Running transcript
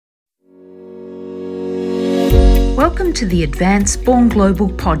Welcome to the Advance Born Global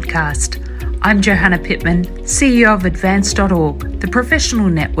podcast. I'm Johanna Pittman, CEO of Advance.org, the professional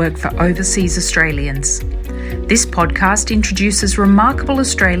network for overseas Australians. This podcast introduces remarkable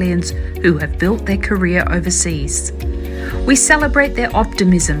Australians who have built their career overseas. We celebrate their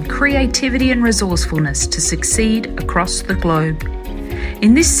optimism, creativity and resourcefulness to succeed across the globe.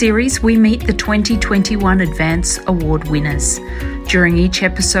 In this series, we meet the 2021 Advance Award winners. During each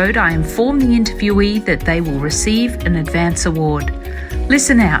episode, I inform the interviewee that they will receive an Advance Award.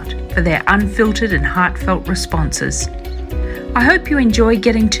 Listen out for their unfiltered and heartfelt responses. I hope you enjoy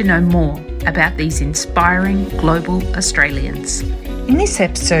getting to know more about these inspiring global Australians. In this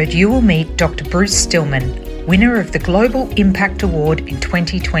episode, you will meet Dr. Bruce Stillman, winner of the Global Impact Award in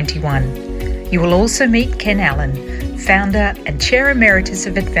 2021. You will also meet Ken Allen, founder and chair emeritus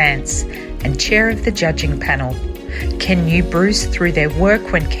of Advance and chair of the judging panel. Ken knew Bruce through their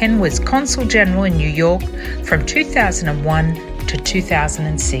work when Ken was Consul General in New York from 2001 to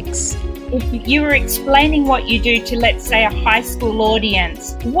 2006. If you were explaining what you do to, let's say, a high school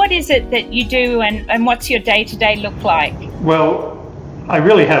audience, what is it that you do and what's your day-to-day look like? Well, I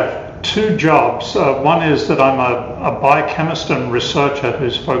really have two jobs. One is that I'm a biochemist and researcher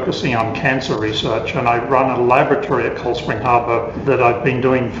who's focusing on cancer research, and I run a laboratory at Cold Spring Harbor that I've been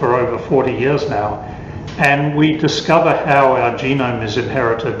doing for over 40 years now. And we discover how our genome is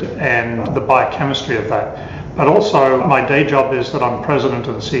inherited and the biochemistry of that. But also my day job is that I'm president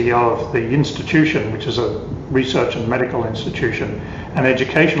and CEO of the institution, which is a research and medical institution, an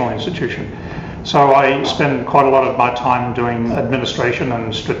educational institution. So I spend quite a lot of my time doing administration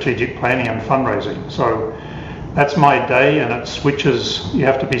and strategic planning and fundraising. So that's my day, and it switches. You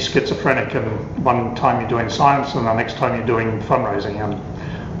have to be schizophrenic, and one time you're doing science and the next time you're doing fundraising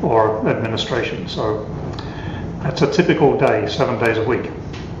or administration. So that's a typical day, 7 days a week.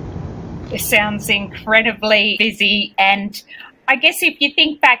 It sounds incredibly busy. And I guess if you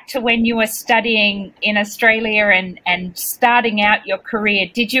think back to when you were studying in Australia and starting out your career,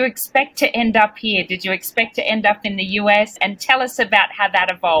 did you expect to end up here? Did you expect to end up in the US? And tell us about how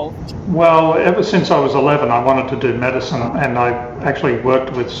that evolved. Well, ever since I was 11, I wanted to do medicine, and I actually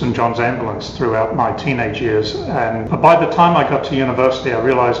worked with St. John's Ambulance throughout my teenage years. And by the time I got to university, I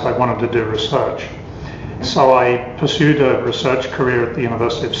realized I wanted to do research. So I pursued a research career at the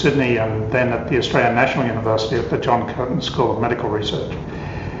University of Sydney and then at the Australian National University at the John Curtin School of Medical Research.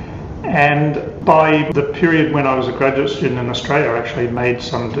 And by the period when I was a graduate student in Australia, I actually made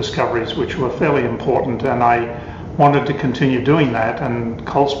some discoveries which were fairly important, and I wanted to continue doing that. And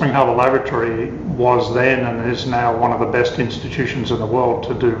Cold Spring Harbor Laboratory was then and is now one of the best institutions in the world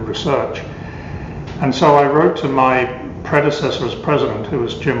to do research. And so I wrote to my predecessor as president, who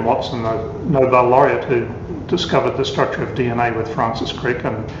was Jim Watson, the Nobel laureate who discovered the structure of DNA with Francis Crick,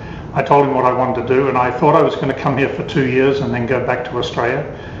 and I told him what I wanted to do, and I thought I was going to come here for 2 years and then go back to Australia,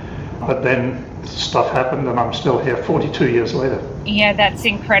 but then stuff happened and I'm still here 42 years later. Yeah, that's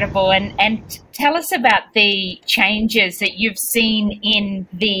incredible. And tell us about the changes that you've seen in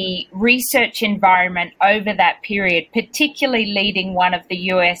the research environment over that period, particularly leading one of the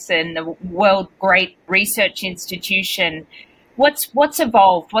US and the world great research institution. What's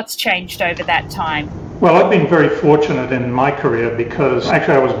evolved? What's changed over that time? Well, I've been very fortunate in my career because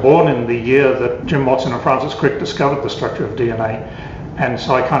actually I was born in the year that Jim Watson and Francis Crick discovered the structure of DNA. And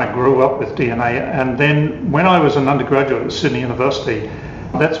so I kind of grew up with DNA. And then when I was an undergraduate at Sydney University,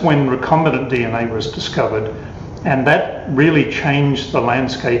 that's when recombinant DNA was discovered. And that really changed the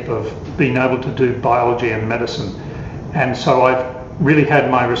landscape of being able to do biology and medicine. And so I've really had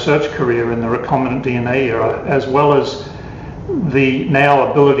my research career in the recombinant DNA era, as well as the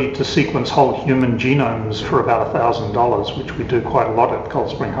now ability to sequence whole human genomes for about $1,000, which we do quite a lot at Cold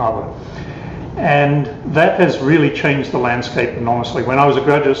Spring Harbor. And that has really changed the landscape enormously. When I was a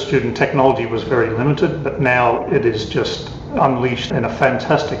graduate student, technology was very limited, but now it is just unleashed in a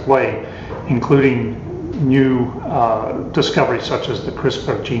fantastic way, including new discoveries such as the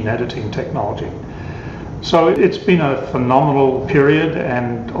CRISPR gene editing technology. So it's been a phenomenal period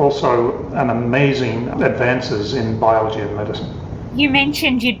and also an amazing advances in biology and medicine. You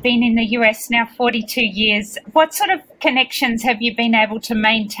mentioned you'd been in the US now 42 years. What sort of connections have you been able to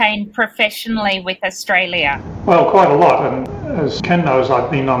maintain professionally with Australia? Well, quite a lot. And as Ken knows, I've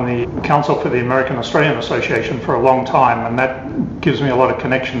been on the Council for the American Australian Association for a long time, and that gives me a lot of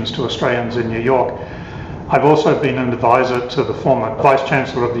connections to Australians in New York. I've also been an advisor to the former Vice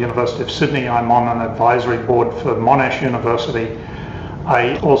Chancellor of the University of Sydney. I'm on an advisory board for Monash University.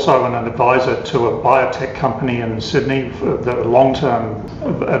 I also am an advisor to a biotech company in Sydney, the long-term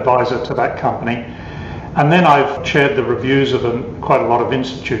advisor to that company. And then I've chaired the reviews of quite a lot of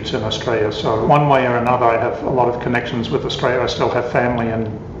institutes in Australia. So one way or another, I have a lot of connections with Australia. I still have family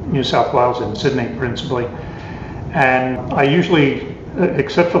in New South Wales, in Sydney principally. And I usually,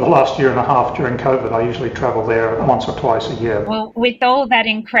 except for the last year and a half during COVID, I usually travel there once or twice a year. Well, with all that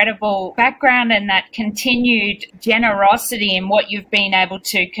incredible background and that continued generosity in what you've been able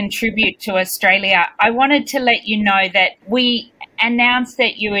to contribute to Australia, I wanted to let you know that we announced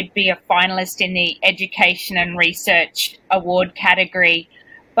that you would be a finalist in the Education and Research Award category,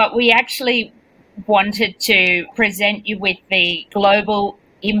 but we actually wanted to present you with the Global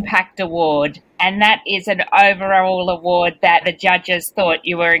Impact Award, and that is an overall award that the judges thought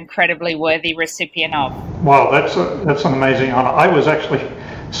you were incredibly worthy recipient of. Wow, that's an amazing honour. I was actually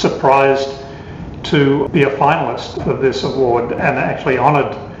surprised to be a finalist for this award and actually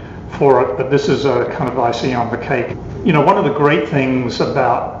honoured for it, but this is a kind of icing on the cake. You know, one of the great things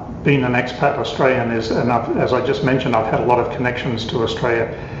about being an expat Australian is, and as I just mentioned, I've had a lot of connections to Australia,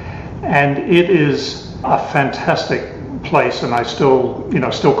 and it is a fantastic place, and I still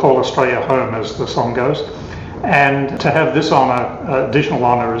call Australia home, as the song goes. And to have this honour, additional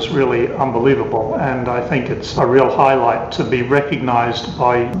honour, is really unbelievable. And I think it's a real highlight to be recognised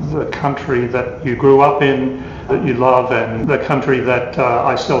by the country that you grew up in, that you love, and the country that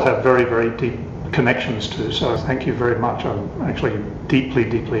I still have very, very deep connections to. So thank you very much. I'm actually deeply,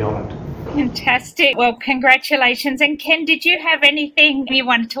 deeply honoured. Fantastic. Well, congratulations. And Ken, did you have anything you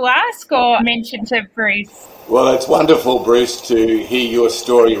wanted to ask or mention to Bruce? Well, it's wonderful, Bruce, to hear your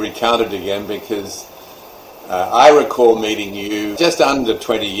story recounted again, because I recall meeting you just under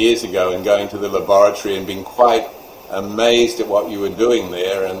 20 years ago and going to the laboratory and being quite amazed at what you were doing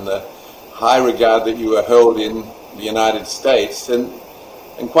there and the high regard that you were held in the United States, and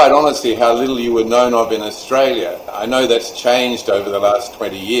quite honestly how little you were known of in Australia. I know that's changed over the last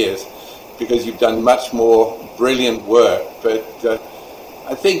 20 years because you've done much more brilliant work, but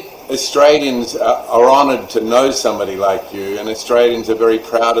I think Australians are honoured to know somebody like you, and Australians are very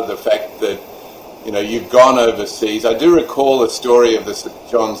proud of the fact that you've gone overseas. I do recall a story of the St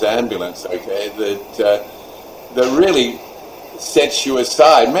John's ambulance, that really sets you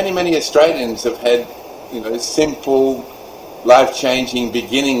aside. Many Australians have had, simple, life-changing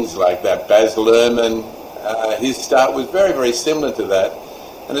beginnings like that. Baz Luhrmann, his start was very, very similar to that.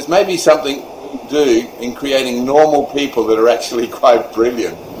 And it's maybe something we do in creating normal people that are actually quite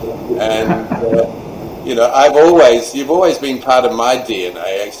brilliant. And, you've always been part of my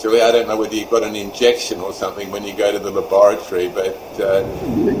DNA, actually. I don't know whether you've got an injection or something when you go to the laboratory, but...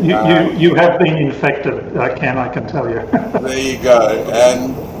 You have been infected, Ken, I can tell you. There you go.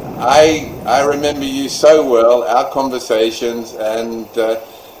 And I remember you so well, our conversations, and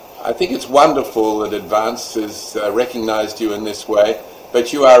I think it's wonderful that Advance has recognised you in this way,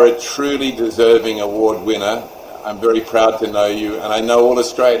 but you are a truly deserving award winner. I'm very proud to know you, and I know all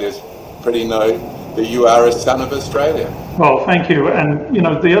Australians pretty know that you are a son of Australia. Well, thank you. And,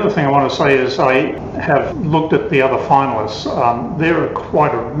 the other thing I want to say is I have looked at the other finalists. They're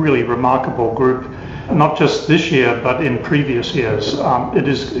quite a really remarkable group, not just this year, but in previous years. It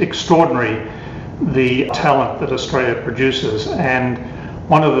is extraordinary, the talent that Australia produces. And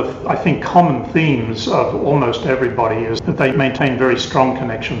one of the, I think, common themes of almost everybody is that they maintain very strong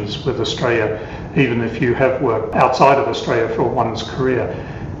connections with Australia, even if you have worked outside of Australia for one's career.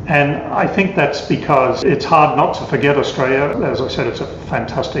 And I think that's because it's hard not to forget Australia. As I said, it's a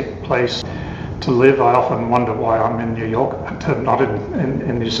fantastic place to live. I often wonder why I'm in New York, not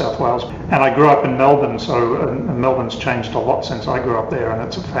in New South Wales. And I grew up in Melbourne, so Melbourne's changed a lot since I grew up there, and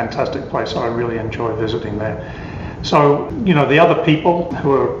it's a fantastic place. I really enjoy visiting there. So, the other people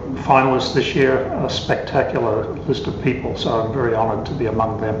who are finalists this year are a spectacular list of people, so I'm very honoured to be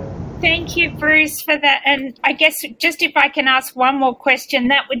among them. Thank you, Bruce, for that. And I guess just if I can ask one more question,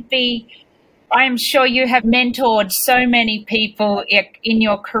 that would be, I am sure you have mentored so many people in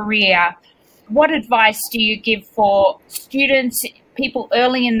your career. What advice do you give for students, people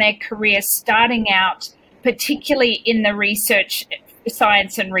early in their career starting out, particularly in the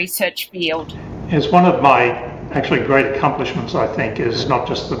science and research field? It's one of my actually great accomplishments, I think, is not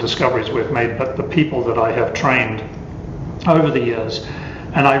just the discoveries we've made, but the people that I have trained over the years.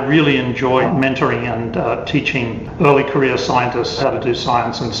 And I really enjoy mentoring and teaching early career scientists how to do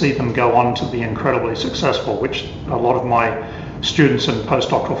science and see them go on to be incredibly successful, which a lot of my students and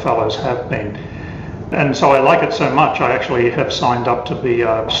postdoctoral fellows have been. And so I like it so much, I actually have signed up to be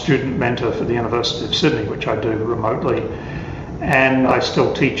a student mentor for the University of Sydney, which I do remotely. And I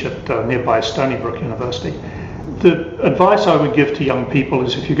still teach at nearby Stony Brook University. The advice I would give to young people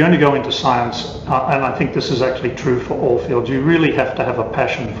is if you're going to go into science, and I think this is actually true for all fields, you really have to have a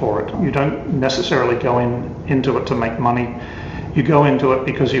passion for it. You don't necessarily go into it to make money. You go into it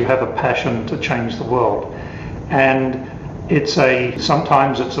because you have a passion to change the world. And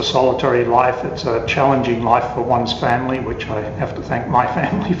sometimes it's a solitary life, it's a challenging life for one's family, which I have to thank my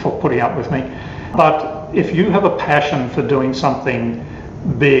family for putting up with me. But if you have a passion for doing something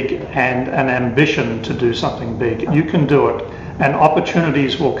big and an ambition to do something big, you can do it, and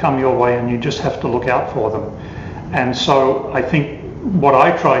opportunities will come your way, and you just have to look out for them. And so I think what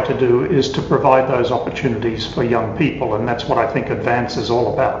I try to do is to provide those opportunities for young people, and that's what I think Advance is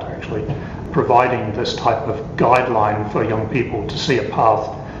all about, actually, providing this type of guideline for young people to see a path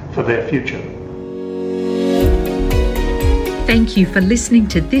for their future. Thank you for listening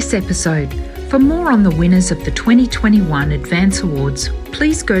to this episode. For more on the winners of the 2021 Advance Awards,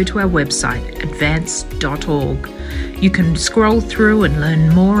 please go to our website, advance.org. You can scroll through and learn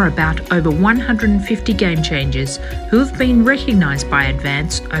more about over 150 game changers who have been recognised by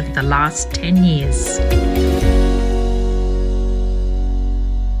Advance over the last 10 years.